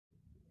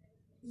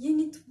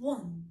Unit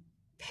 1,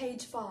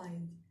 page 5.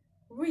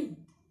 Read.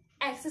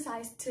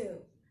 Exercise 2.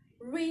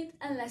 Read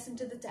and listen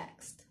to the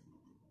text.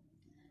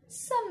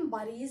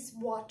 Somebody is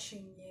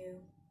watching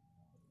you.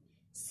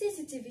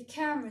 CCTV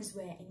cameras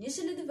were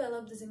initially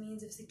developed as a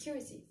means of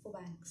security for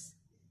banks.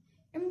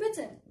 In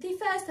Britain, they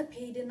first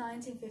appeared in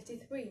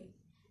 1953,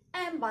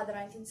 and by the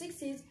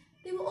 1960s,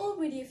 there were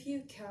already a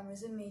few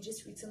cameras in major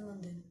streets in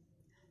London.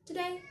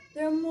 Today,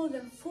 there are more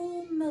than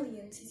 4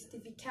 million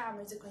CCTV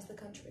cameras across the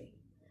country.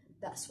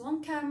 That's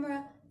one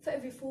camera for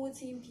every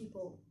 14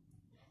 people.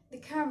 The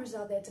cameras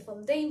are there to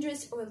film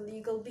dangerous or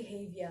illegal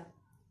behavior.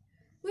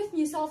 With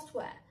new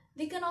software,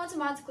 they can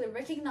automatically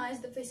recognize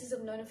the faces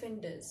of known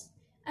offenders,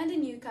 and a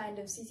new kind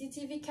of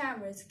CCTV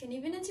cameras can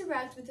even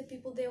interact with the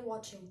people they're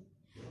watching.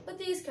 But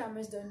these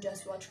cameras don't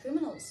just watch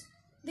criminals.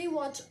 They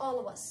watch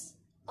all of us,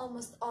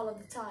 almost all of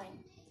the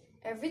time.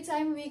 Every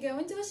time we go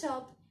into a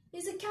shop,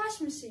 use a cash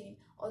machine,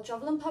 or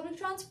travel on public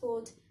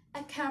transport,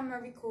 a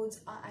camera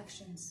records our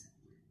actions.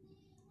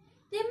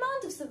 The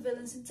amount of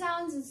surveillance in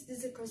towns and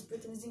cities across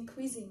Britain is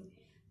increasing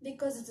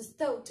because it is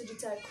thought to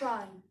deter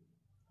crime.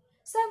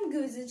 Some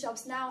goods in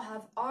shops now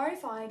have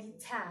RFID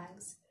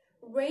tags,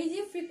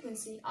 radio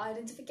frequency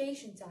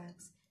identification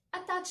tags,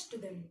 attached to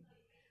them.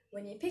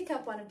 When you pick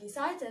up one of these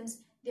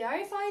items, the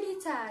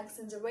RFID tag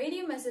sends a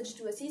radio message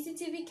to a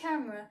CCTV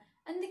camera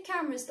and the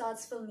camera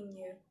starts filming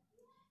you.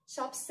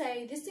 Shops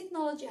say this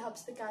technology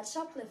helps to catch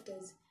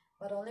shoplifters,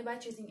 but only by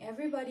treating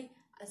everybody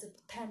as a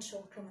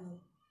potential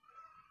criminal.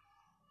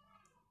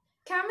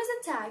 Cameras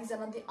and tags are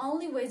not the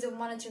only ways of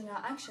monitoring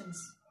our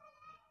actions.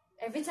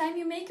 Every time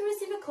you make or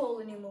receive a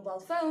call on your mobile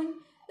phone,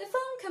 the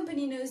phone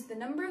company knows the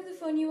number of the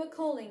phone you are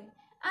calling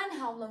and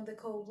how long the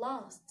call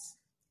lasts.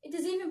 It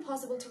is even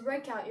possible to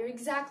work out your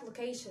exact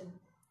location.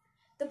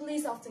 The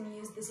police often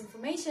use this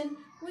information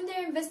when they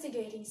are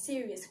investigating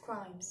serious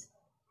crimes.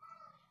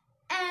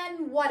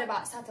 And what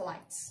about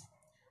satellites?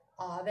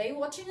 Are they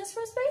watching us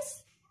from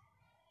space?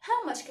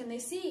 How much can they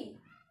see?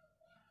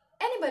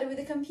 Anybody with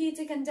a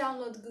computer can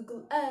download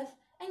Google Earth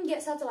and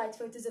get satellite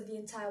photos of the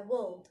entire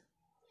world.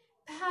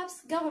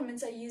 Perhaps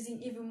governments are using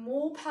even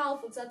more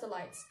powerful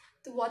satellites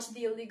to watch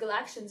the illegal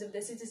actions of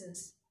their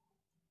citizens.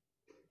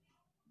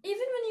 Even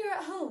when you're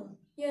at home,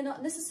 you're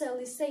not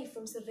necessarily safe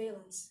from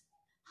surveillance.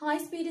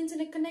 High-speed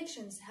internet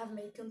connections have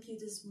made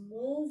computers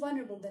more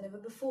vulnerable than ever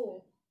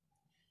before.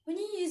 When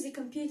you use a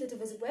computer to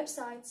visit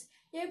websites,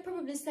 you're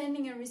probably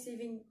sending and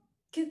receiving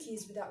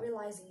cookies without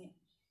realizing it.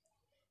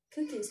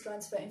 Cookies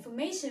transfer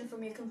information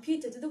from your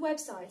computer to the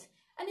website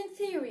and in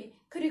theory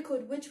could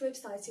record which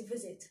websites you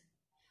visit.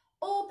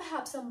 Or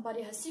perhaps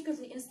somebody has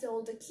secretly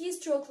installed a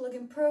keystroke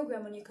login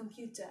program on your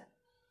computer.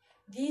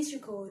 These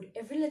record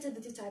every letter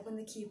that you type on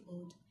the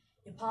keyboard,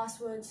 your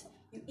passwords,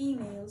 your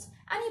emails,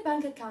 and your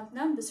bank account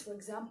numbers, for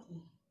example.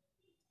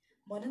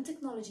 Modern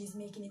technology is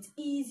making it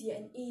easier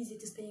and easier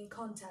to stay in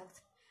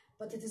contact,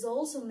 but it is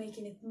also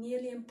making it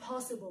nearly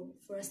impossible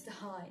for us to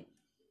hide.